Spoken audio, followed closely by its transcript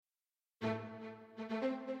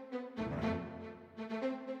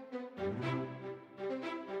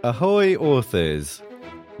Ahoy, authors!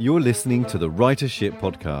 You're listening to the Writership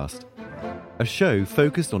Podcast, a show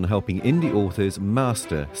focused on helping indie authors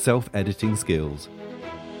master self-editing skills.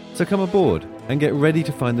 So come aboard and get ready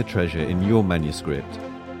to find the treasure in your manuscript.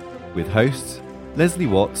 With hosts Leslie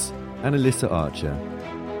Watts and Alyssa Archer.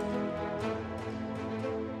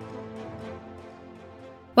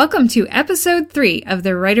 Welcome to episode 3 of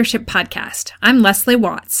the Writership Podcast. I'm Leslie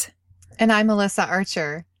Watts. And I'm Alyssa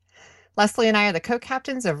Archer. Leslie and I are the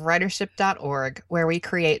co-captains of Writership.org, where we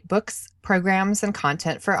create books, programs, and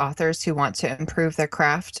content for authors who want to improve their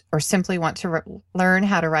craft or simply want to learn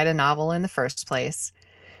how to write a novel in the first place.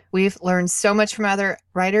 We've learned so much from other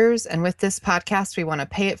writers, and with this podcast, we want to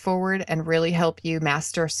pay it forward and really help you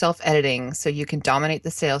master self-editing so you can dominate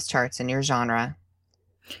the sales charts in your genre.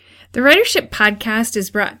 The Writership Podcast is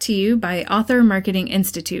brought to you by Author Marketing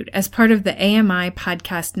Institute as part of the AMI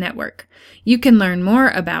Podcast Network. You can learn more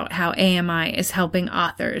about how AMI is helping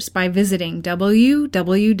authors by visiting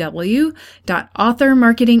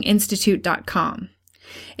www.authormarketinginstitute.com.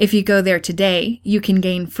 If you go there today, you can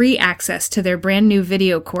gain free access to their brand new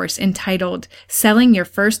video course entitled Selling Your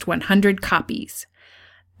First 100 Copies.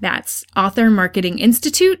 That's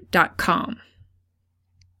authormarketinginstitute.com.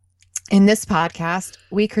 In this podcast,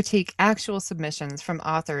 we critique actual submissions from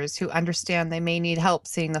authors who understand they may need help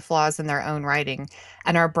seeing the flaws in their own writing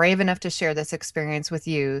and are brave enough to share this experience with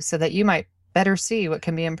you so that you might better see what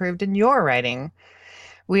can be improved in your writing.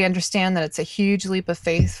 We understand that it's a huge leap of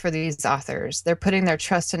faith for these authors. They're putting their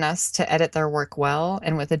trust in us to edit their work well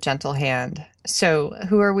and with a gentle hand. So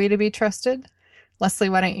who are we to be trusted? Leslie,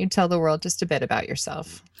 why don't you tell the world just a bit about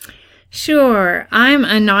yourself? Sure. I'm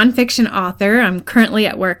a nonfiction author. I'm currently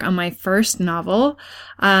at work on my first novel.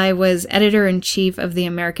 I was editor-in-chief of the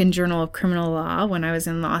American Journal of Criminal Law when I was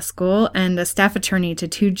in law school and a staff attorney to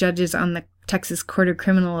 2 judges on the Texas Court of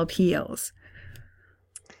Criminal Appeals.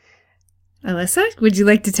 Alyssa, would you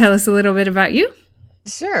like to tell us a little bit about you?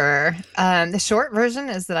 Sure. The short version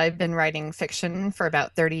is that I've been writing fiction for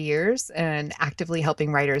about 30 years and actively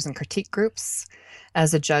helping writers and critique groups,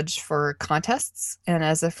 as a judge for contests, and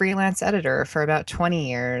as a freelance editor for about 20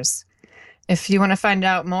 years. If you want to find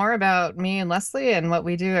out more about me and Leslie and what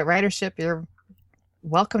we do at Writership, you're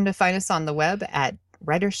welcome to find us on the web at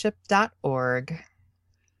writership.org.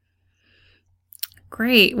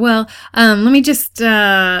 Great. Well, let me just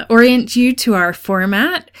orient you to our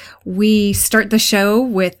format. We start the show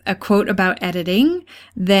with a quote about editing.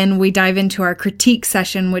 Then we dive into our critique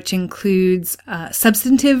session, which includes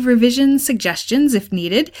substantive revision suggestions if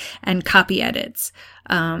needed and copy edits.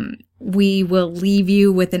 We will leave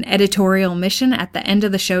you with an editorial mission at the end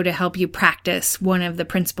of the show to help you practice one of the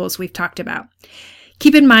principles we've talked about.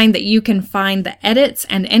 Keep in mind that you can find the edits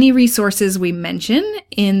and any resources we mention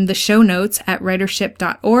in the show notes at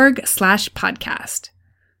writership.org/podcast.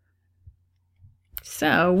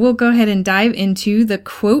 So we'll go ahead and dive into the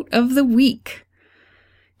quote of the week.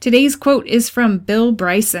 Today's quote is from Bill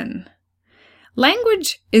Bryson.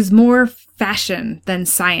 Language is more fashion than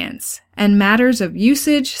science, and matters of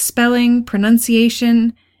usage, spelling,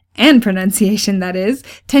 pronunciation, that is,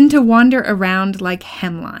 tend to wander around like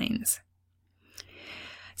hemlines.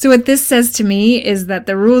 So what this says to me is that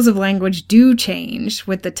the rules of language do change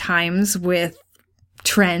with the times, with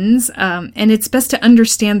trends, and it's best to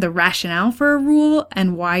understand the rationale for a rule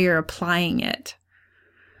and why you're applying it.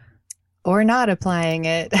 Or not applying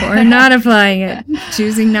it. Or not applying it,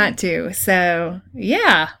 choosing not to. So,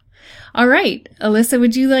 yeah. All right. Alyssa,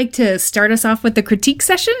 would you like to start us off with the critique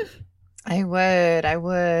session? I would. I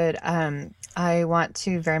want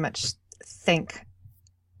to very much thank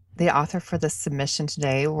the author for the submission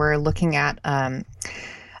today. We're looking at a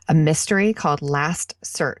mystery called Last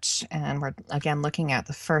Search, and we're again looking at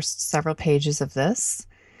the first several pages of this.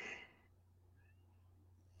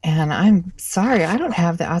 And I'm sorry, I don't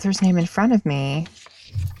have the author's name in front of me.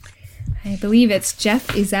 I believe it's Jeff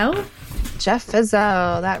Ezel. Jeff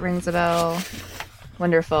Ezel, that rings a bell.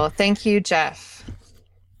 Wonderful. Thank you, Jeff.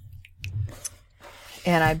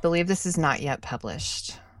 And I believe this is not yet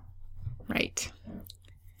published. Right.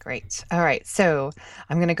 Great. All right. So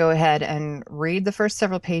I'm going to go ahead and read the first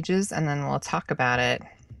several pages and then we'll talk about it.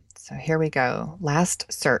 So here we go.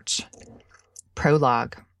 Last Search.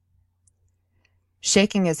 Prologue.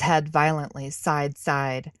 Shaking his head violently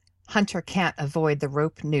side, Hunter can't avoid the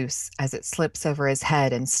rope noose as it slips over his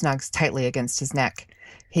head and snugs tightly against his neck.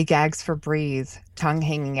 He gags for breath, tongue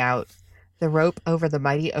hanging out. The rope over the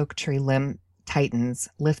mighty oak tree limb tightens,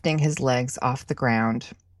 lifting his legs off the ground.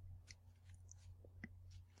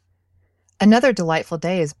 Another delightful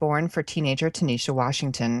day is born for teenager Tanisha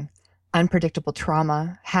Washington. Unpredictable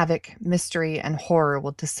trauma, havoc, mystery, and horror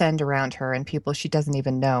will descend around her and people she doesn't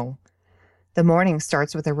even know. The morning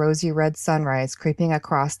starts with a rosy red sunrise creeping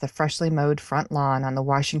across the freshly mowed front lawn on the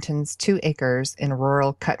Washington's 2 acres in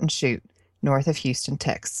rural Cut and Shoot, north of Houston,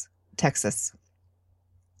 Texas.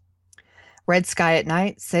 Red sky at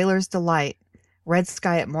night, sailors delight. Red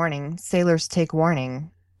sky at morning, sailors take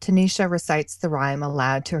warning. Tanisha recites the rhyme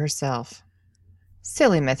aloud to herself.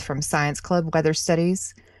 Silly myth from Science Club Weather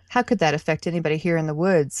Studies. How could that affect anybody here in the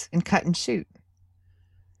woods in Cut and Shoot?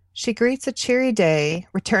 She greets a cheery day,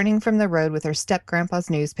 returning from the road with her step-grandpa's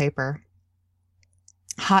newspaper.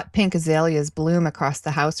 Hot pink azaleas bloom across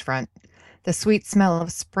the house front. The sweet smell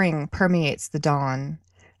of spring permeates the dawn.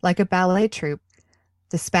 Like a ballet troupe,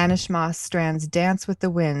 the Spanish moss strands dance with the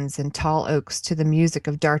winds in tall oaks to the music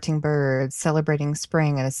of darting birds, celebrating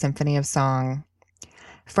spring in a symphony of song.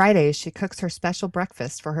 Fridays, she cooks her special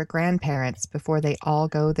breakfast for her grandparents before they all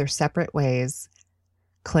go their separate ways.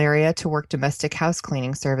 Claria to work domestic house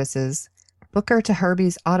cleaning services, Booker to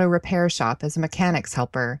Herbie's auto repair shop as a mechanic's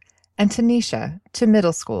helper, and Tanisha to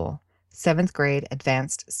middle school, 7th grade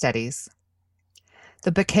advanced studies.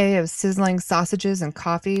 The bouquet of sizzling sausages and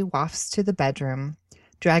coffee wafts to the bedroom,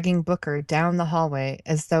 dragging Booker down the hallway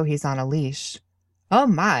as though he's on a leash. Oh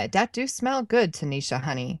my, that do smell good, Tanisha,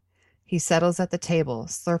 honey. He settles at the table,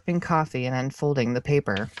 slurping coffee and unfolding the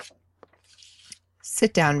paper.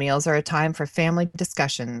 Sit-down meals are a time for family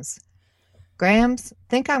discussions. Grams,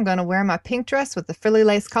 think I'm going to wear my pink dress with the frilly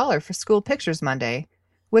lace collar for school pictures Monday.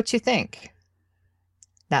 What you think?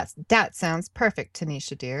 That sounds perfect,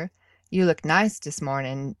 Tanisha dear. You look nice this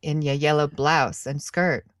morning in your yellow blouse and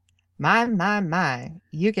skirt. My,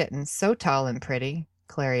 you getting so tall and pretty,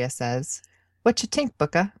 Claria says. What you think,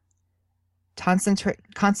 Booker?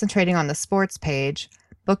 Concentrating on the sports page,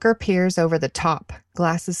 Booker peers over the top,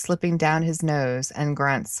 glasses slipping down his nose, and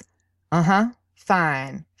grunts. Uh-huh,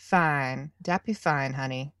 fine. Dat be fine,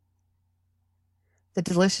 honey. The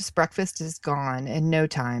delicious breakfast is gone in no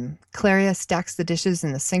time. Claria stacks the dishes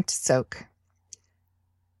in the sink to soak.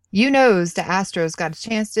 You knows the Astros got a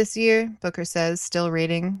chance this year, Booker says, still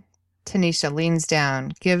reading. Tanisha leans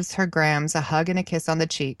down, gives her Grams a hug and a kiss on the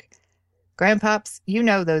cheek. Grandpops, you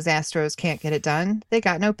know those Astros can't get it done. They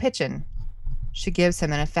got no pitching. She gives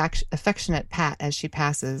him an affectionate pat as she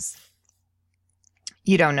passes.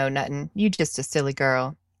 You don't know nothin'. You just a silly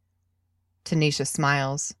girl. Tanisha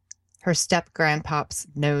smiles. Her step-grandpops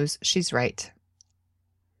knows she's right.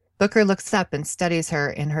 Booker looks up and studies her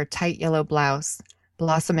in her tight yellow blouse,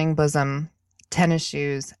 blossoming bosom, tennis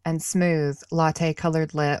shoes, and smooth,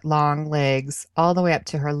 latte-colored long legs all the way up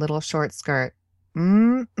to her little short skirt.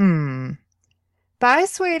 Bye,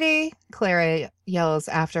 sweetie, Clara yells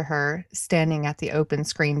after her, standing at the open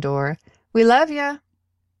screen door. We love ya.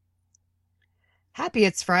 Happy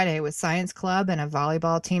it's Friday with Science Club and a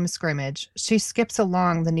volleyball team scrimmage, she skips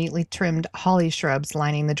along the neatly trimmed holly shrubs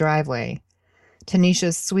lining the driveway.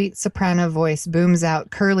 Tanisha's sweet soprano voice booms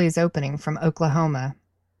out Curly's opening from Oklahoma.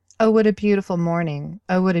 Oh, what a beautiful morning.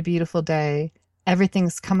 Oh, what a beautiful day.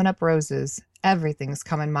 Everything's coming up roses. Everything's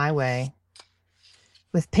coming my way.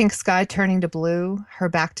 With pink sky turning to blue, her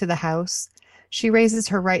back to the house, she raises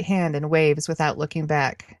her right hand and waves without looking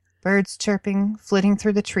back. Birds chirping, flitting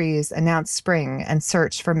through the trees, announce spring and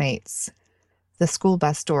search for mates. The school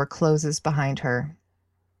bus door closes behind her.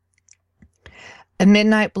 A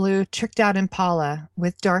midnight blue, tricked-out Impala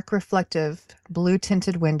with dark, reflective,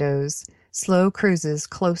 blue-tinted windows, slow cruises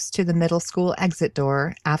close to the middle school exit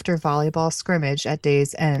door after volleyball scrimmage at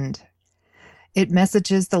day's end. It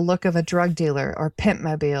messages the look of a drug dealer or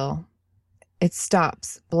pimp-mobile. It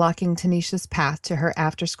stops, blocking Tanisha's path to her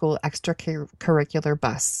after-school extracurricular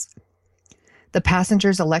bus. The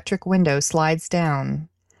passenger's electric window slides down.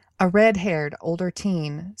 A red-haired, older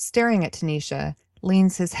teen, staring at Tanisha,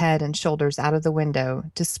 leans his head and shoulders out of the window,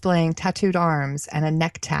 displaying tattooed arms and a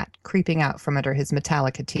neck tat creeping out from under his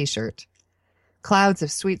Metallica t-shirt. Clouds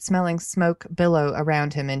of sweet-smelling smoke billow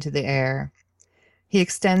around him into the air. He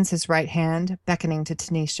extends his right hand, beckoning to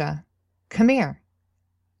Tanisha. Come here.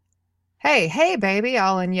 Hey, baby,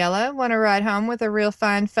 all in yellow. Want to ride home with a real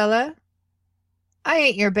fine fella? I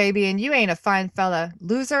ain't your baby and you ain't a fine fella.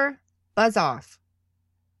 Loser, buzz off.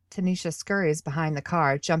 Tanisha scurries behind the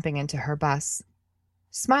car, jumping into her bus.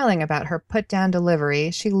 Smiling about her put-down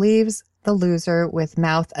delivery, she leaves the loser with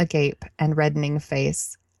mouth agape and reddening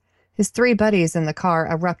face. His 3 buddies in the car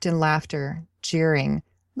erupt in laughter, jeering,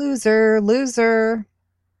 Loser, loser.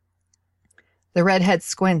 The redhead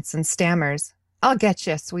squints and stammers. I'll get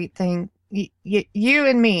you, sweet thing. You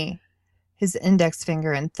and me. His index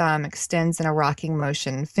finger and thumb extends in a rocking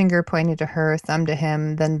motion, finger pointing to her, thumb to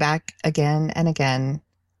him, then back again and again.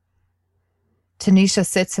 Tanisha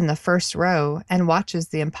sits in the first row and watches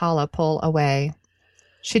the Impala pull away.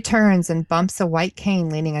 She turns and bumps a white cane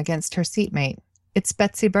leaning against her seatmate. It's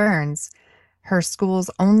Betsy Burns, her school's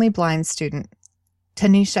only blind student.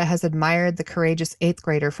 Tanisha has admired the courageous 8th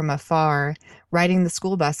grader from afar, riding the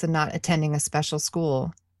school bus and not attending a special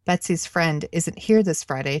school. Betsy's friend isn't here this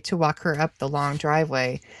Friday to walk her up the long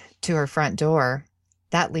driveway to her front door.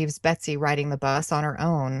 That leaves Betsy riding the bus on her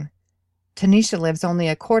own. Tanisha lives only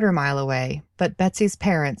a quarter mile away, but Betsy's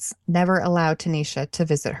parents never allow Tanisha to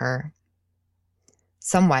visit her.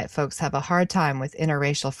 Some white folks have a hard time with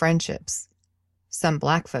interracial friendships. Some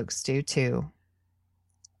black folks do too.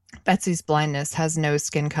 Betsy's blindness has no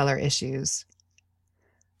skin color issues.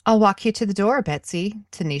 "I'll walk you to the door, Betsy,"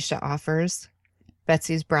 Tanisha offers.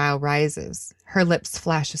 Betsy's brow rises. Her lips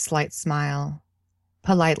flash a slight smile.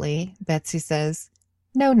 Politely, Betsy says,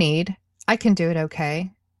 "No need. I can do it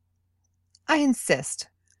okay." "I insist.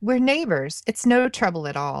 We're neighbors. It's no trouble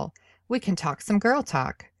at all. We can talk some girl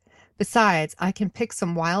talk. Besides, I can pick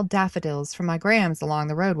some wild daffodils from my grams along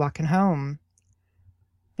the road walking home.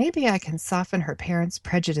 Maybe I can soften her parents'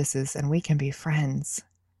 prejudices and we can be friends."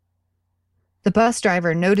 The bus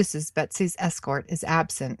driver notices Betsy's escort is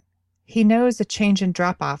absent. He knows a change in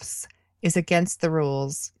drop-offs is against the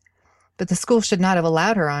rules, but the school should not have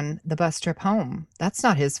allowed her on the bus trip home. That's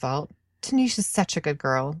not his fault. Tanisha's such a good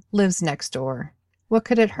girl, lives next door. What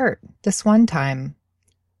could it hurt this one time?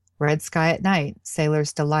 Red sky at night,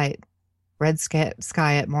 sailors delight. Red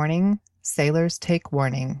sky at morning, sailors take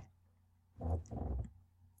warning.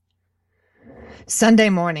 Sunday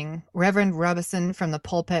morning, Reverend Robison from the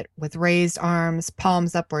pulpit with raised arms,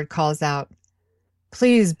 palms upward, calls out,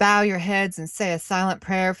 "Please bow your heads and say a silent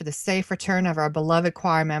prayer for the safe return of our beloved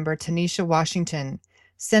choir member, Tanisha Washington.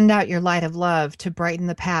 Send out your light of love to brighten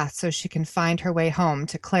the path so she can find her way home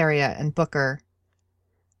to Claria and Booker."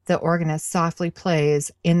 The organist softly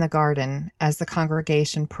plays "In the Garden" as the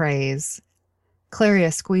congregation prays.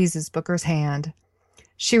 Claria squeezes Booker's hand.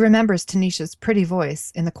 She remembers Tanisha's pretty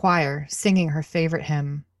voice in the choir, singing her favorite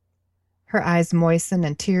hymn. Her eyes moisten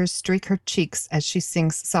and tears streak her cheeks as she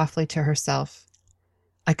sings softly to herself.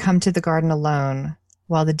 "I come to the garden alone,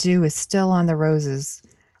 while the dew is still on the roses,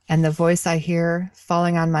 and the voice I hear,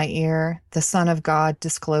 falling on my ear, the Son of God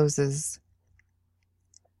discloses."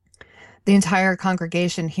 The entire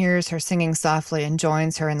congregation hears her singing softly and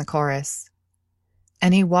joins her in the chorus.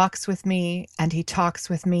 "And he walks with me, and he talks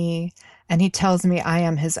with me, and he tells me I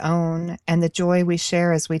am his own, and the joy we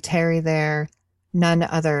share as we tarry there, none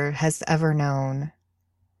other has ever known."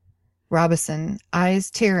 Robison,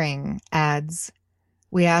 eyes tearing, adds,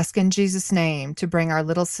 "We ask in Jesus' name to bring our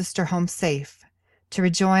little sister home safe, to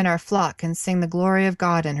rejoin our flock and sing the glory of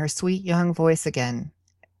God in her sweet young voice again.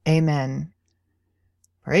 Amen."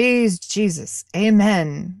 "Praise Jesus,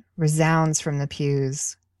 amen," resounds from the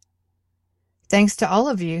pews. Thanks to all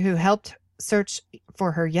of you who helped search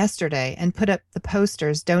for her yesterday and put up the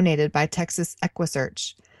posters donated by Texas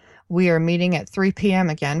EquiSearch. We are meeting at 3 p.m.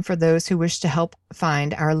 again for those who wish to help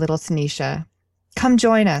find our little Tanisha. Come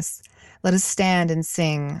join us. Let us stand and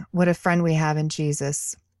sing, "What a Friend We Have in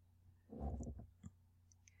Jesus."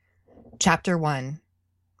 Chapter 1,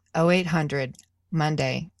 0800,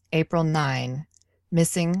 Monday, April 9,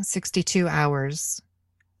 missing 62 hours.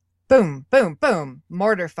 Boom, boom, boom,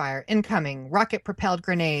 mortar fire, incoming, rocket-propelled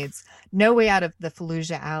grenades, no way out of the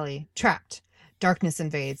Fallujah alley, trapped, darkness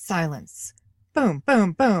invades, silence. Boom,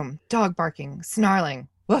 boom, boom, dog barking, snarling,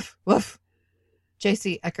 woof, woof.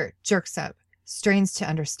 J.C. Eckert jerks up, strains to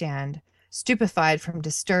understand. Stupefied from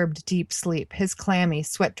disturbed deep sleep, his clammy,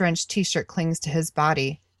 sweat-drenched t-shirt clings to his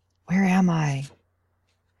body. Where am I?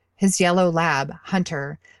 His yellow lab,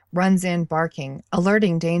 Hunter, runs in barking,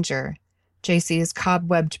 alerting danger. JC's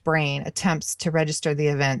cobwebbed brain attempts to register the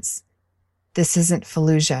events. This isn't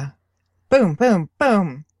Fallujah. Boom, boom,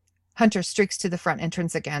 boom. Hunter streaks to the front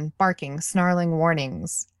entrance again, barking, snarling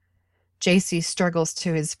warnings. JC struggles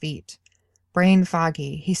to his feet. Brain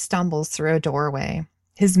foggy, he stumbles through a doorway.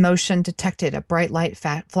 His motion detected, a bright light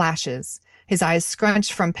flashes. His eyes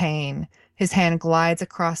scrunch from pain. His hand glides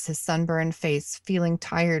across his sunburned face, feeling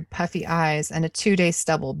tired, puffy eyes and a 2-day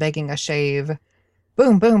stubble begging a shave.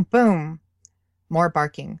 Boom, boom, boom. More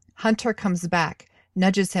barking. Hunter comes back,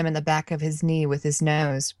 nudges him in the back of his knee with his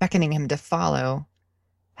nose, beckoning him to follow.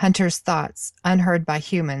 Hunter's thoughts, unheard by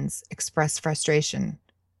humans, express frustration.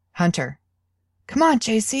 Hunter. Come on,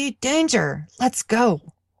 JC, danger! Let's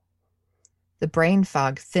go! The brain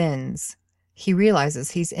fog thins. He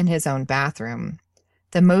realizes he's in his own bathroom.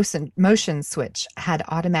 The motion switch had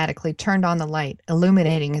automatically turned on the light,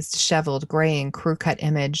 illuminating his disheveled, graying, crew-cut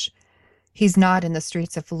image. He's not in the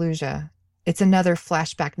streets of Fallujah. It's another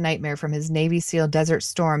flashback nightmare from his Navy SEAL Desert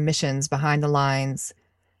Storm missions behind the lines.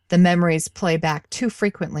 The memories play back too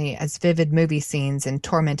frequently as vivid movie scenes in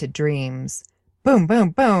tormented dreams. Boom, boom,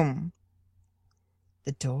 boom.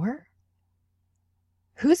 The door?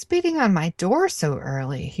 Who's beating on my door so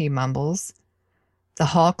early? He mumbles. The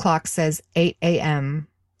hall clock says 8 a.m.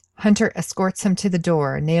 Hunter escorts him to the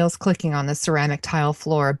door, nails clicking on the ceramic tile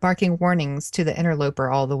floor, barking warnings to the interloper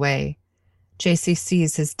all the way. JC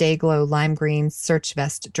sees his day-glow lime green search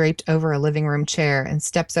vest draped over a living room chair and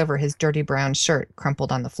steps over his dirty brown shirt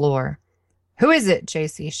crumpled on the floor. Who is it?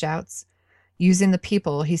 JC shouts. Using the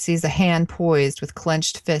peephole, he sees a hand poised with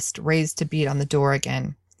clenched fist raised to beat on the door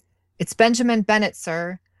again. It's Benjamin Bennett,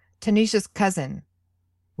 sir. Tanisha's cousin.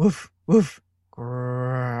 Woof, woof.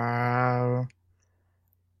 Growl.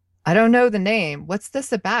 I don't know the name. What's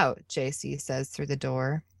this about? JC says through the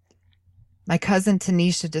door. My cousin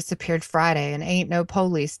Tanisha disappeared Friday and ain't no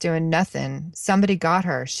police doing nothing. Somebody got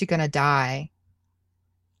her. She gonna die.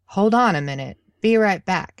 Hold on a minute. Be right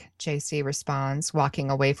back, JC responds, walking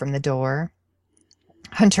away from the door.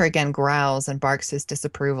 Hunter again growls and barks his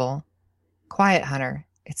disapproval. Quiet, Hunter.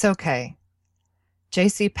 It's okay.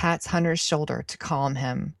 JC pats Hunter's shoulder to calm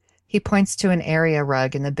him. He points to an area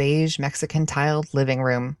rug in the beige Mexican tiled living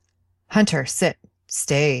room. Hunter, sit.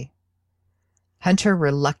 Stay. Hunter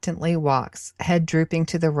reluctantly walks, head drooping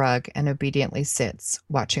to the rug, and obediently sits,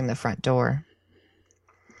 watching the front door.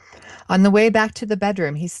 On the way back to the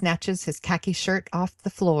bedroom, he snatches his khaki shirt off the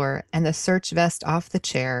floor and the search vest off the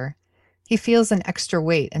chair. He feels an extra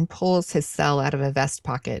weight and pulls his cell out of a vest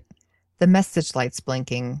pocket. The message light's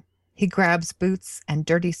blinking. He grabs boots and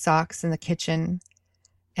dirty socks in the kitchen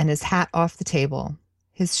and his hat off the table.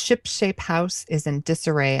 His ship-shape house is in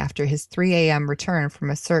disarray after his 3 a.m. return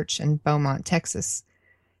from a search in Beaumont, Texas.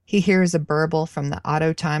 He hears a burble from the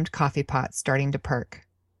auto-timed coffee pot starting to perk.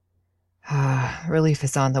 Relief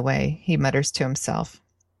is on the way, he mutters to himself.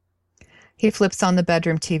 He flips on the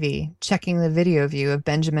bedroom TV, checking the video view of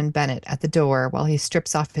Benjamin Bennett at the door while he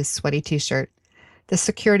strips off his sweaty t-shirt. The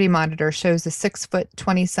security monitor shows a 6-foot,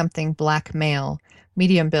 20-something black male,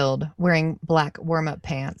 medium build, wearing black warm-up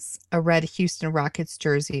pants, a red Houston Rockets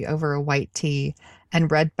jersey over a white tee, and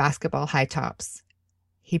red basketball high tops.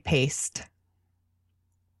 He paced.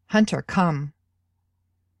 Hunter, come.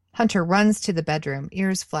 Hunter runs to the bedroom,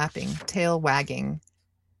 ears flapping, tail wagging.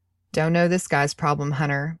 Don't know this guy's problem,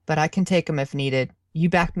 Hunter, but I can take him if needed. You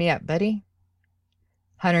back me up, buddy?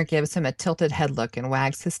 Hunter gives him a tilted head look and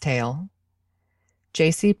wags his tail.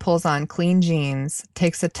 JC pulls on clean jeans,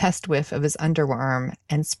 takes a test whiff of his underarm,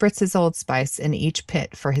 and spritzes Old Spice in each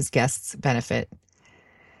pit for his guest's benefit.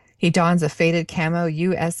 He dons a faded camo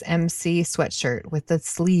USMC sweatshirt with the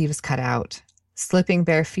sleeves cut out. Slipping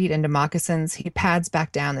bare feet into moccasins, he pads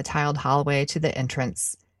back down the tiled hallway to the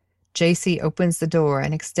entrance. JC opens the door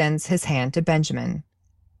and extends his hand to Benjamin.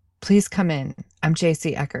 Please come in. I'm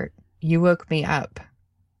JC Eckert. You woke me up.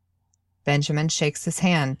 Benjamin shakes his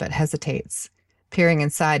hand but hesitates. Peering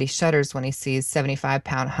inside, he shudders when he sees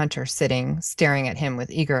 75-pound Hunter sitting, staring at him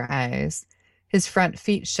with eager eyes. His front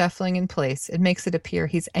feet shuffling in place, it makes it appear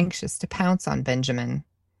he's anxious to pounce on Benjamin.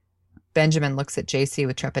 Benjamin looks at JC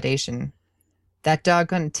with trepidation. That dog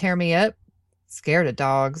gonna tear me up? Scared of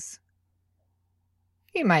dogs.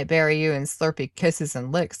 He might bury you in slurpy kisses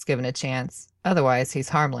and licks given a chance. Otherwise, he's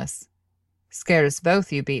harmless. Scared us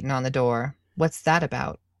both, you beating on the door. What's that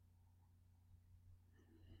about?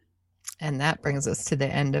 And that brings us to the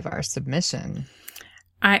end of our submission.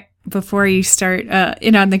 Before you start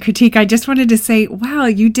in on the critique, I just wanted to say, wow,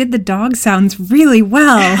 you did the dog sounds really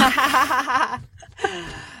well.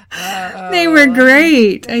 They were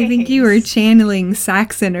great. Thanks. I think you were channeling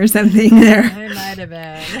Saxon or something there. I might have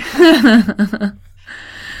been.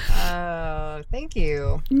 Oh, thank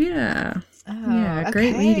you. Yeah. Oh, yeah,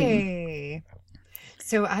 great reading.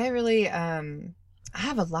 So I really... I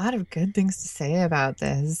have a lot of good things to say about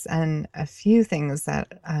this, and a few things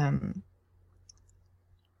that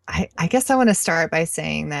I guess I want to start by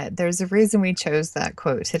saying that there's a reason we chose that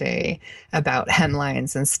quote today about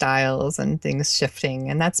hemlines and styles and things shifting,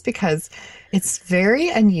 and that's because it's very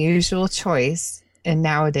unusual choice in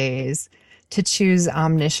nowadays to choose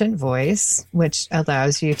omniscient voice, which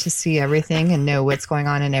allows you to see everything and know what's going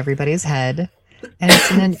on in everybody's head, and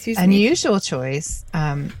it's an unusual choice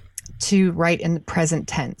to write in the present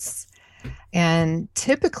tense. And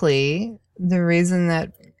typically, the reason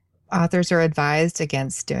that authors are advised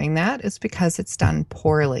against doing that is because it's done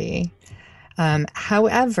poorly.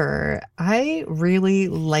 However, I really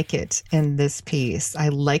like it in this piece. I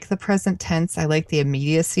like the present tense. I like the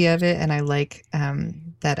immediacy of it, and I like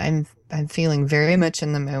that I'm feeling very much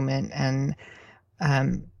in the moment, and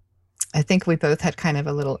I think we both had kind of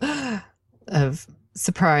a little of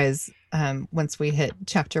surprise once we hit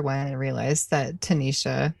chapter 1 and realized that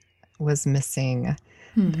Tanisha was missing.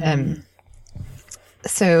 Mm-hmm.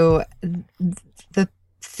 So the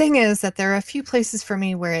thing is that there are a few places for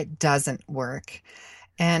me where it doesn't work.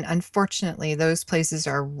 And unfortunately, those places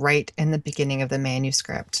are right in the beginning of the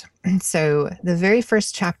manuscript. And so the very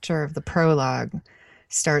first chapter of the prologue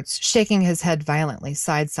starts shaking his head violently,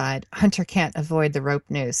 side. Hunter can't avoid the rope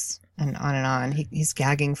noose, and on and on. He's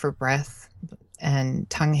gagging for breath and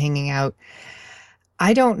tongue hanging out.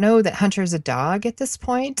 I don't know that Hunter's a dog at this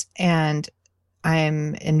point, and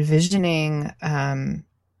I'm envisioning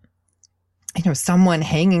someone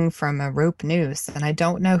hanging from a rope noose, and I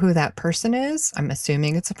don't know who that person is. I'm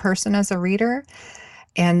assuming it's a person as a reader.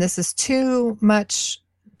 And this is too much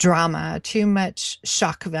drama, too much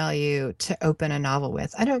shock value to open a novel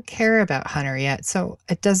with. I don't care about Hunter yet, so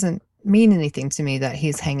it doesn't mean anything to me that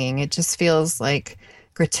he's hanging. It just feels like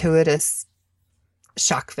gratuitous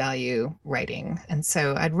shock value writing. And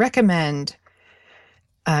so I'd recommend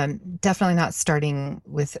definitely not starting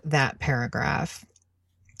with that paragraph.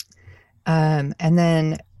 And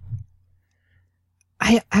then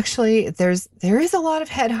there is a lot of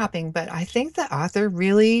head hopping, but I think the author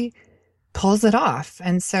really pulls it off.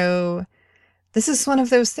 And so this is one of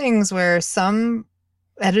those things where some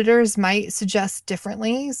editors might suggest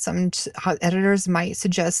differently. Some editors might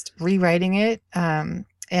suggest rewriting it.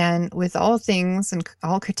 And with all things and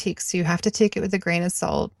all critiques, you have to take it with a grain of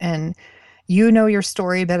salt. And you know your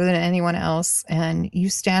story better than anyone else, and you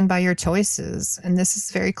stand by your choices. And this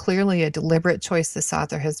is very clearly a deliberate choice this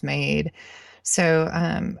author has made. So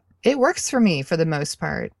it works for me for the most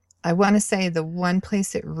part. I want to say the one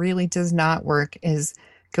place it really does not work is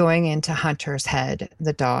going into Hunter's head,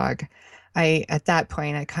 the dog. At that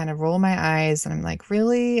point, I kind of roll my eyes and I'm like,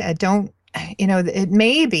 really? I don't, it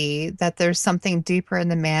may be that there's something deeper in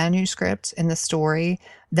the manuscript, in the story,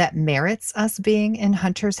 that merits us being in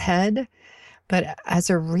Hunter's head. But as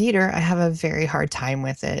a reader, I have a very hard time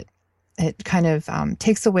with it. It kind of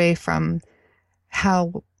takes away from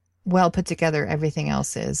how well put together everything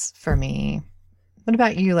else is for me. What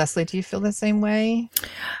about you, Leslie? Do you feel the same way?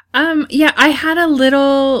 Yeah, I had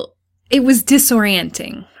it was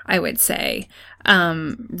disorienting, I would say,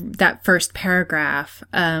 that first paragraph.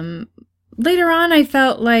 Later on, I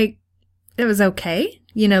felt like it was okay.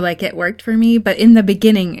 Like it worked for me. But in the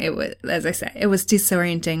beginning, it was, as I said, it was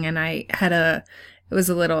disorienting, and it was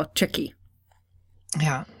a little tricky.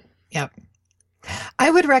 Yeah. Yep. I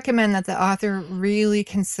would recommend that the author really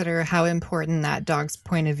consider how important that dog's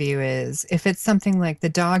point of view is. If it's something like the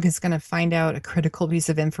dog is going to find out a critical piece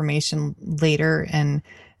of information later and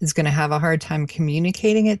is going to have a hard time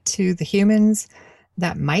communicating it to the humans,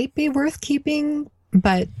 that might be worth keeping.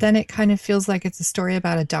 But then it kind of feels like it's a story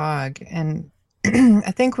about a dog. And I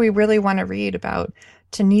think we really want to read about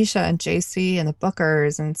Tanisha and JC and the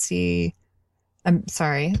Bookers and see, I'm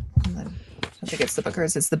sorry, I don't think it's the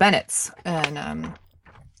Bookers, it's the Bennetts. And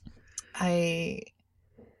I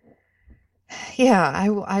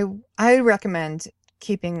recommend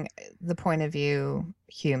keeping the point of view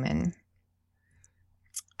human.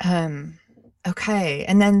 Okay,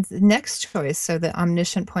 and then the next choice, so the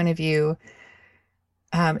omniscient point of view.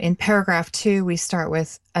 In paragraph 2, we start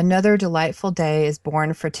with, another delightful day is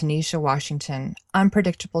born for Tanisha Washington.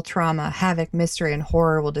 Unpredictable trauma, havoc, mystery, and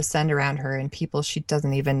horror will descend around her and people she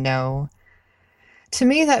doesn't even know. To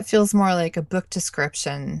me, that feels more like a book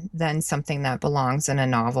description than something that belongs in a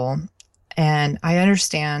novel. And I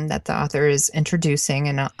understand that the author is introducing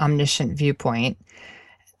an omniscient viewpoint.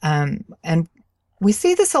 And we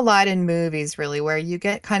see this a lot in movies, really, where you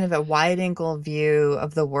get kind of a wide-angle view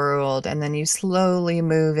of the world, and then you slowly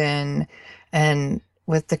move in and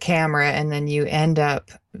with the camera, and then you end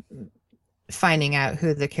up finding out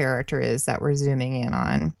who the character is that we're zooming in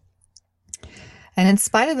on. And in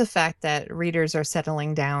spite of the fact that readers are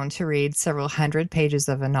settling down to read several hundred pages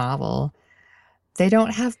of a novel, they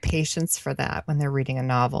don't have patience for that when they're reading a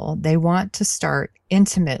novel. They want to start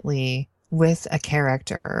intimately with a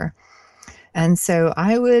character. And so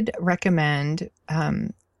I would recommend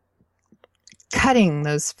cutting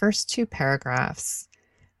those first 2 paragraphs.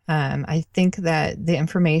 I think that the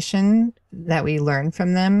information that we learn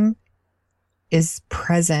from them is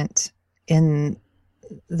present in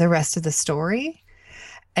the rest of the story.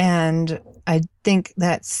 And I think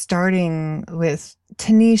that starting with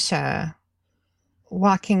Tanisha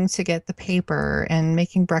walking to get the paper and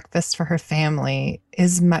making breakfast for her family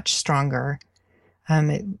is much stronger.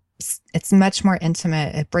 It's much more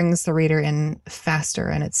intimate. It brings the reader in faster,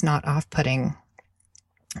 and it's not off-putting.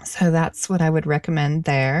 So that's what I would recommend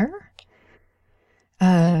there.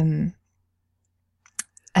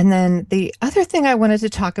 And then the other thing I wanted to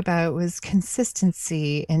talk about was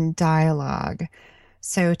consistency in dialogue.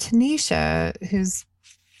 So Tanisha, who's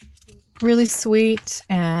really sweet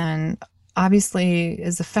and obviously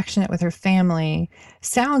is affectionate with her family,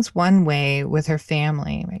 sounds one way with her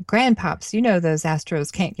family. Right? Grandpops, you know those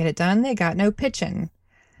Astros can't get it done. They got no pitching.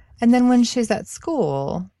 And then when she's at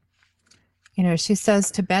school, you know, she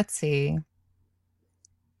says to Betsy,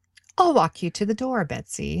 "I'll walk you to the door,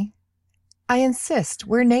 Betsy. I insist.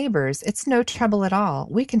 We're neighbors. It's no trouble at all.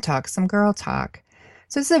 We can talk some girl talk."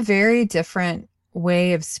 So it's a very different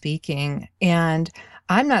way of speaking. And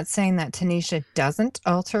I'm not saying that Tanisha doesn't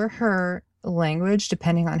alter her language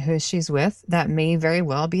depending on who she's with. That may very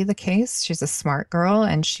well be the case. She's a smart girl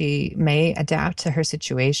and she may adapt to her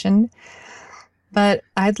situation. But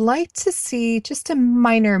I'd like to see just a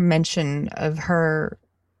minor mention of her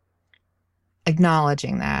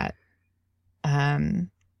acknowledging that.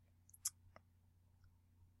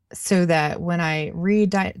 So that when I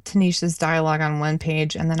read Tanisha's dialogue on one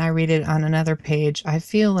page and then I read it on another page, I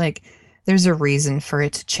feel like there's a reason for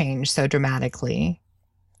it to change so dramatically.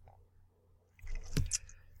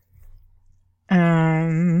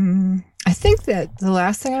 I think that the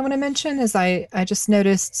last thing I want to mention is I just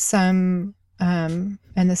noticed some, and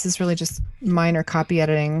this is really just minor copy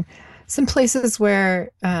editing, some places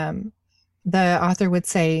where the author would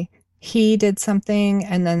say he did something,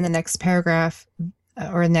 and then the next paragraph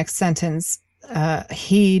or next sentence,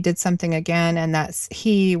 he did something again, and that's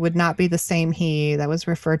he would not be the same he that was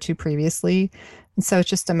referred to previously. And so it's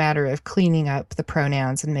just a matter of cleaning up the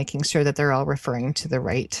pronouns and making sure that they're all referring to the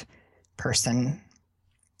right person.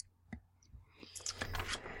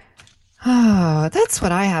 Oh, that's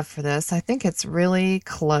what I have for this. I think it's really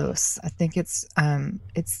close. I think it's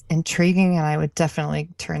intriguing, and I would definitely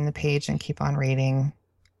turn the page and keep on reading.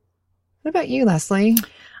 What about you, Leslie?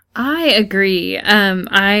 I agree.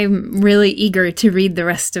 I'm really eager to read the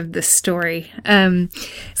rest of this story.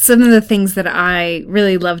 Some of the things that I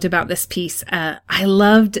really loved about this piece, I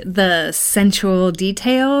loved the sensual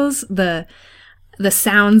details, the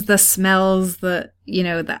sounds, the smells, the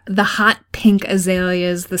hot pink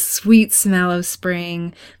azaleas, the sweet smell of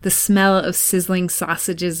spring, the smell of sizzling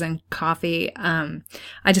sausages and coffee.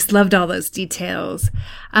 I just loved all those details.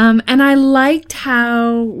 And I liked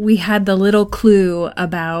how we had the little clue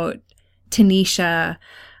about Tanisha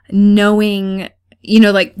knowing,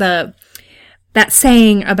 like that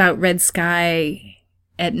saying about red sky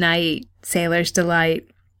at night, sailor's delight,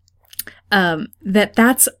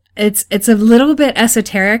 it's a little bit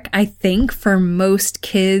esoteric, I think, for most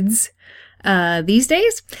kids these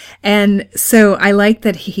days. And so I like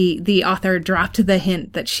that the author dropped the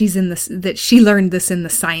hint that that she learned this in the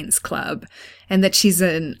science club, and that she's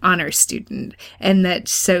an honor student, and that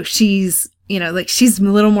so she's, she's a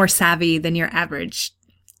little more savvy than your average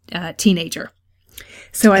teenager.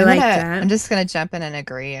 So I like that. I'm just going to jump in and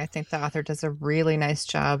agree. I think the author does a really nice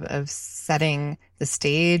job of setting the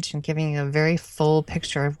stage and giving you a very full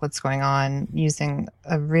picture of what's going on using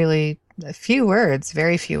very few words.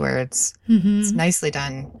 Mm-hmm. It's nicely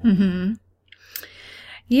done. Mm-hmm.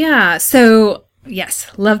 Yeah. So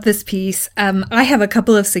yes, love this piece. I have a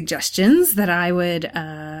couple of suggestions that I would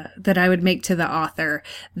make to the author.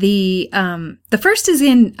 The first is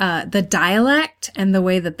in the dialect and the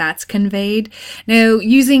way that that's conveyed. Now,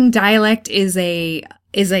 using dialect is a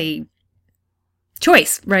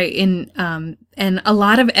choice, right? And a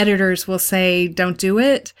lot of editors will say don't do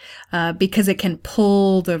it because it can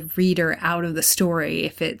pull the reader out of the story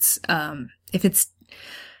if it's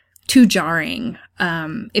too jarring,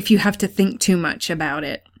 if you have to think too much about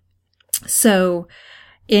it. So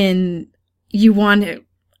I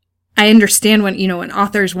understand when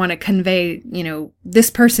authors want to convey, this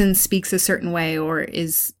person speaks a certain way, or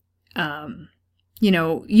is,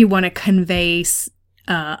 you want to convey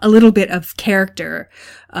a little bit of character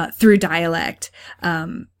through dialect,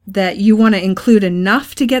 that you want to include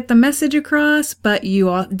enough to get the message across, but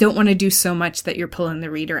you don't want to do so much that you're pulling the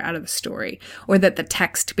reader out of the story, or that the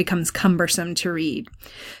text becomes cumbersome to read.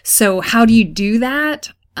 So how do you do that?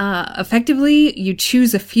 Effectively, you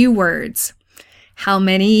choose a few words. How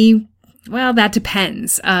many? Well, that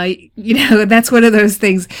depends. That's one of those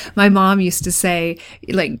things my mom used to say,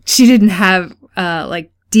 she didn't have,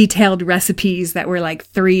 detailed recipes that were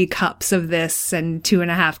 3 cups of this and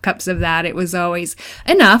 2.5 cups of that. It was always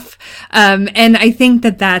enough. And I think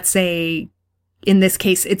that's in this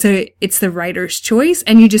case, it's the writer's choice,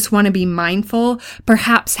 and you just want to be mindful,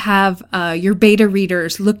 perhaps have, your beta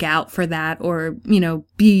readers look out for that, or,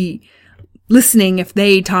 be listening if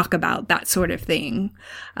they talk about that sort of thing.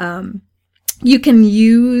 You can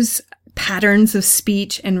use patterns of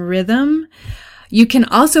speech and rhythm. You can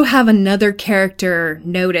also have another character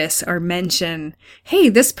notice or mention, hey,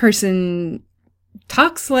 this person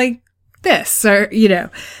talks like this, or,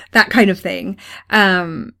 that kind of thing.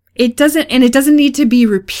 It doesn't need to be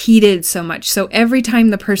repeated so much. So every time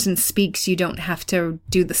the person speaks, you don't have to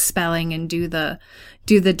do the spelling and do the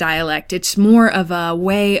dialect. It's more of a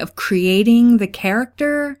way of creating the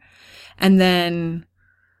character and then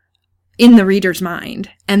in the reader's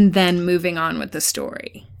mind and then moving on with the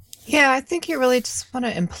story. Yeah, I think you really just want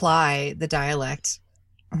to imply the dialect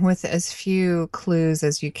with as few clues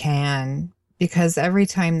as you can, because every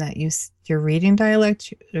time that you're reading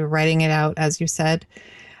dialect, you're writing it out, as you said,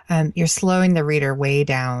 you're slowing the reader way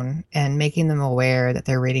down and making them aware that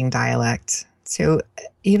they're reading dialect. So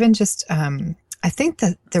even just, I think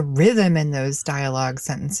that the rhythm in those dialogue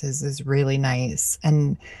sentences is really nice,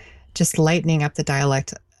 and just lightening up the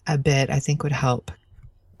dialect a bit, I think, would help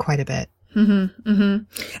quite a bit. Mm-hmm,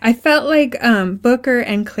 mm-hmm. I felt like Booker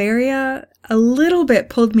and Claria a little bit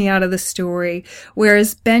pulled me out of the story,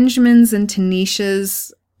 whereas Benjamin's and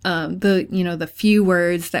Tanisha's, the few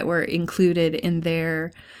words that were included in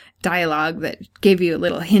their dialogue that gave you a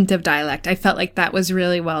little hint of dialect, I felt like that was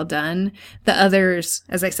really well done. The others,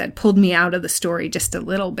 as I said, pulled me out of the story just a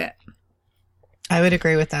little bit. I would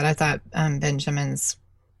agree with that. I thought Benjamin's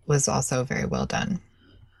was also very well done.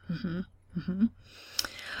 Mm-hmm. Mm-hmm.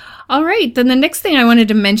 All right, then the next thing I wanted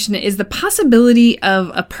to mention is the possibility of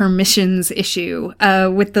a permissions issue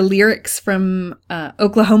with the lyrics from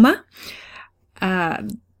Oklahoma. When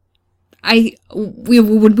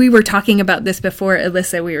we were talking about this before,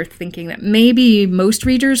 Alyssa, we were thinking that maybe most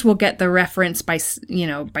readers will get the reference by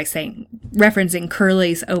saying, referencing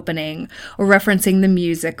Curly's opening or referencing the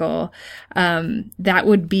musical. That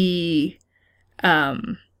would be,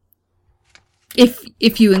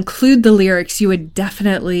 if you include the lyrics, you would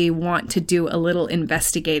definitely want to do a little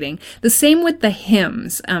investigating. The same with the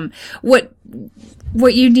hymns. What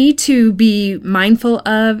you need to be mindful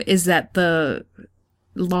of is that the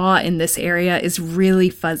law in this area is really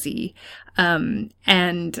fuzzy.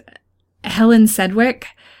 And Helen Sedgwick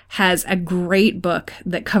has a great book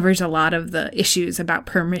that covers a lot of the issues about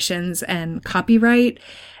permissions and copyright.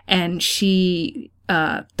 And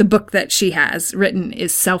the book that she has written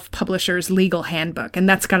is Self-Publisher's Legal Handbook, and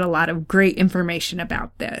that's got a lot of great information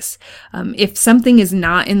about this. If something is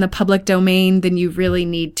not in the public domain, then you really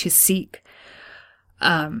need to seek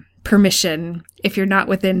permission if you're not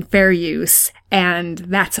within fair use, and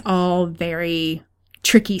that's all very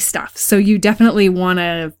tricky stuff. So you definitely want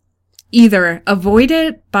to either avoid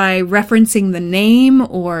it by referencing the name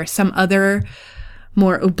or some other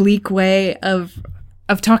more oblique way of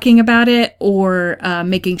talking about it, or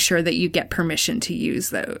making sure that you get permission to use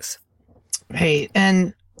those. Right.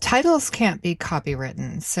 And titles can't be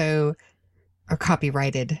copywritten, or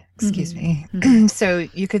copyrighted, excuse me. Mm-hmm. So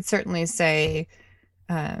you could certainly say,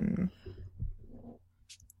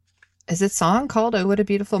 is this song called "Oh What a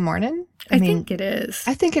Beautiful Morning"? I think it is.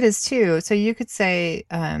 I think it is too. So you could say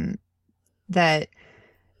that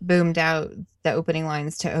boomed out the opening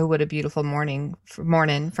lines to "Oh What a Beautiful Morning"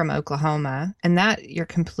 from Oklahoma, and that you're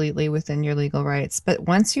completely within your legal rights. But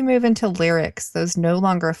once you move into lyrics, those no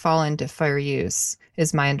longer fall into fair use,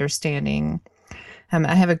 is my understanding.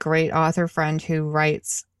 I have a great author friend who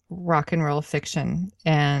writes rock and roll fiction,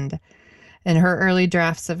 and in her early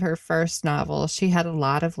drafts of her first novel, she had a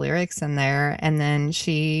lot of lyrics in there, and then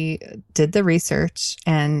she did the research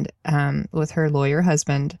and with her lawyer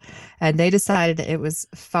husband, and they decided it was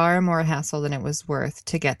far more hassle than it was worth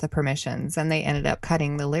to get the permissions, and they ended up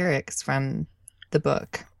cutting the lyrics from the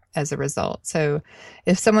book as a result. So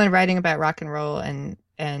if someone writing about rock and roll and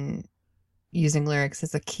using lyrics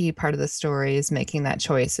as a key part of the story is making that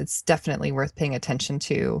choice, it's definitely worth paying attention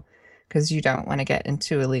to, because you don't want to get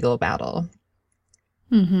into a legal battle.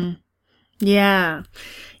 Mm-hmm. Yeah.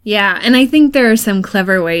 Yeah. And I think there are some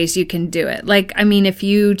clever ways you can do it. Like, I mean, if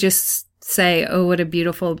you just say, "Oh, what a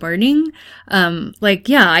beautiful morning,"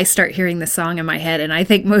 I start hearing the song in my head, and I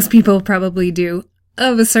think most people probably do,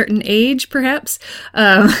 of a certain age, perhaps.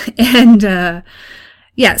 So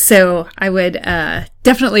I would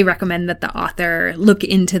definitely recommend that the author look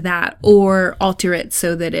into that or alter it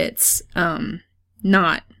so that it's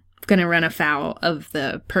not going to run afoul of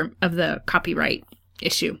the copyright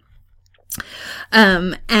issue.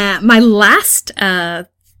 My last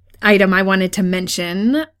item I wanted to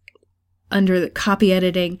mention under the copy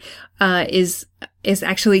editing is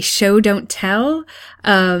actually show don't tell,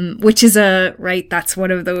 which is that's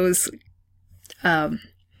one of those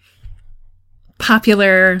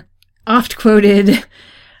popular, oft quoted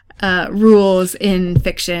rules in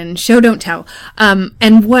fiction. Show don't tell.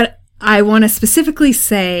 And what I want to specifically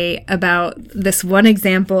say about this one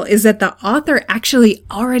example is that the author actually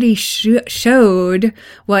already showed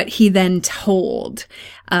what he then told.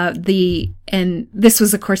 And this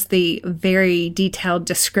was, of course, the very detailed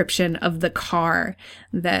description of the car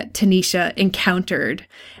that Tanisha encountered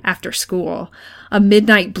after school. A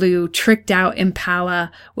midnight blue, tricked out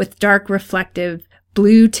Impala with dark reflective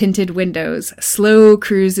blue tinted windows, slow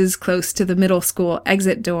cruises close to the middle school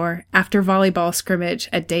exit door after volleyball scrimmage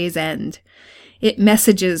at day's end. It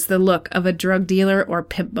messages the look of a drug dealer or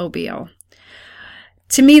pimp mobile.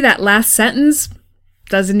 To me, that last sentence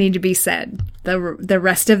doesn't need to be said. The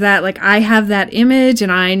rest of that, like, I have that image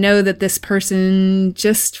and I know that this person,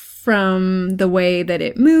 just from the way that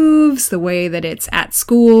it moves, the way that it's at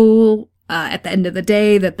school, at the end of the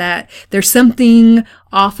day, that there's something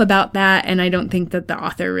off about that, and I don't think that the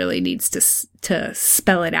author really needs to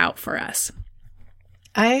spell it out for us.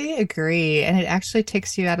 I agree, and it actually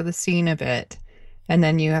takes you out of the scene a bit, and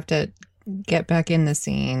then you have to get back in the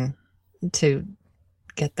scene to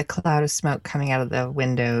get the cloud of smoke coming out of the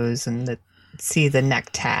windows and see the neck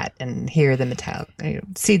tat and hear the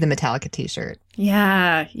see the Metallica t-shirt.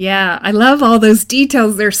 Yeah. I love all those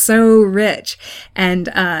details. They're so rich. And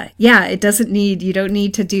you don't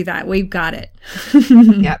need to do that. We've got it.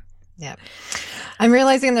 Yep. I'm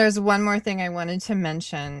realizing there's one more thing I wanted to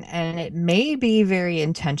mention, and it may be very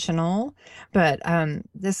intentional, but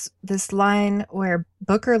this line where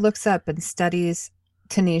Booker looks up and studies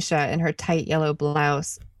Tanisha in her tight yellow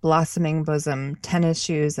blouse, blossoming bosom, tennis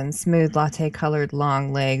shoes, and smooth latte-colored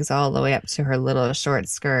long legs all the way up to her little short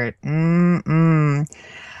skirt. To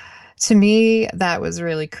me, that was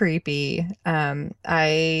really creepy.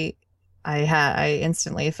 I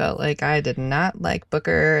instantly felt like I did not like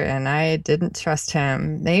Booker and I didn't trust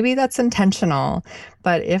him. Maybe that's intentional,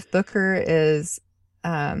 but if Booker is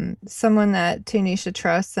someone that Tanisha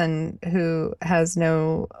trusts and who has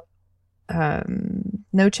no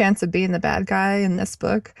chance of being the bad guy in this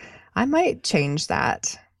book, I might change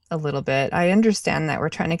that a little bit. I understand that we're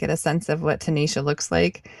trying to get a sense of what Tanisha looks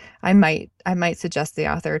like. I might suggest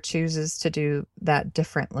the author chooses to do that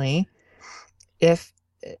differently if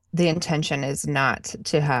the intention is not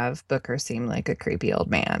to have Booker seem like a creepy old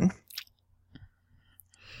man.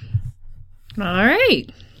 All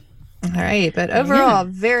right. But overall,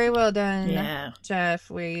 very well done, yeah. Jeff.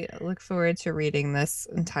 We look forward to reading this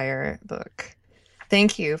entire book.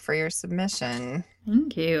 Thank you for your submission.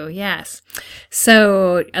 Thank you. Yes.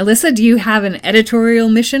 So, Alyssa, do you have an editorial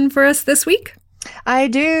mission for us this week? I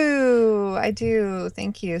do.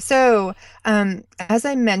 Thank you. So, as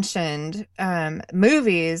I mentioned,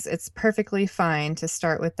 movies, it's perfectly fine to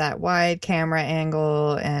start with that wide camera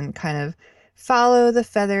angle and kind of follow the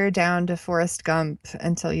feather down to Forrest Gump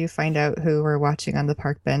until you find out who we're watching on the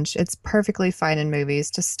park bench. It's perfectly fine in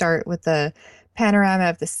movies to start with the panorama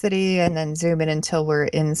of the city and then zoom in until we're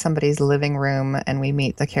in somebody's living room and we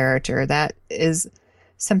meet the character. That is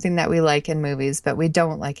something that we like in movies, but we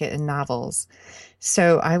don't like it in novels.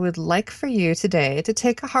 So I would like for you today to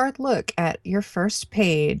take a hard look at your first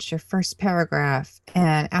page, your first paragraph,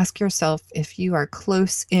 and ask yourself if you are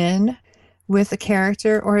close in with a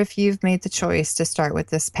character or if you've made the choice to start with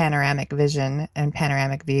this panoramic vision and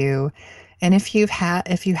panoramic view. And if you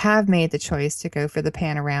have made the choice to go for the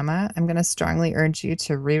panorama, I'm going to strongly urge you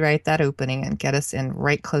to rewrite that opening and get us in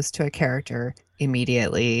right close to a character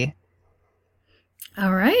immediately.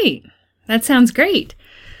 All right. That sounds great.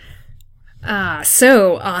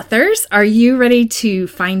 So, authors, are you ready to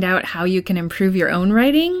find out how you can improve your own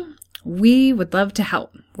writing? We would love to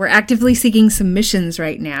help. We're actively seeking submissions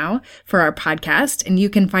right now for our podcast, and you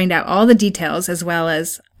can find out all the details as well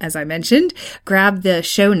as I mentioned, grab the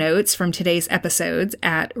show notes from today's episodes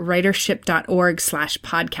at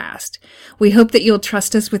writership.org/podcast. We hope that you'll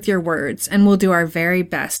trust us with your words, and we'll do our very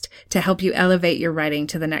best to help you elevate your writing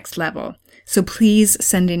to the next level. So please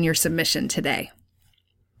send in your submission today.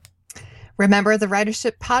 Remember, the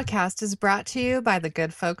Writership Podcast is brought to you by the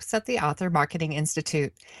good folks at the Author Marketing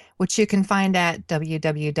Institute, which you can find at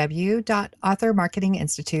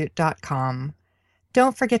www.authormarketinginstitute.com.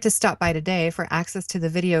 Don't forget to stop by today for access to the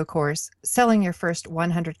video course, Selling Your First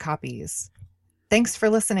 100 Copies. Thanks for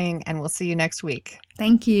listening, and we'll see you next week.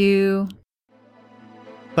 Thank you.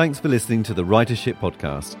 Thanks for listening to the Writership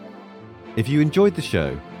Podcast. If you enjoyed the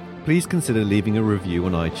show, please consider leaving a review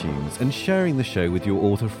on iTunes and sharing the show with your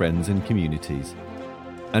author friends and communities.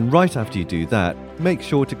 And right after you do that, make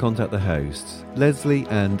sure to contact the hosts, Leslie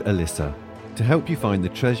and Alyssa, to help you find the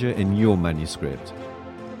treasure in your manuscript.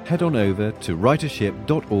 Head on over to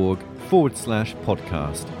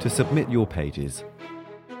writership.org/podcast to submit your pages.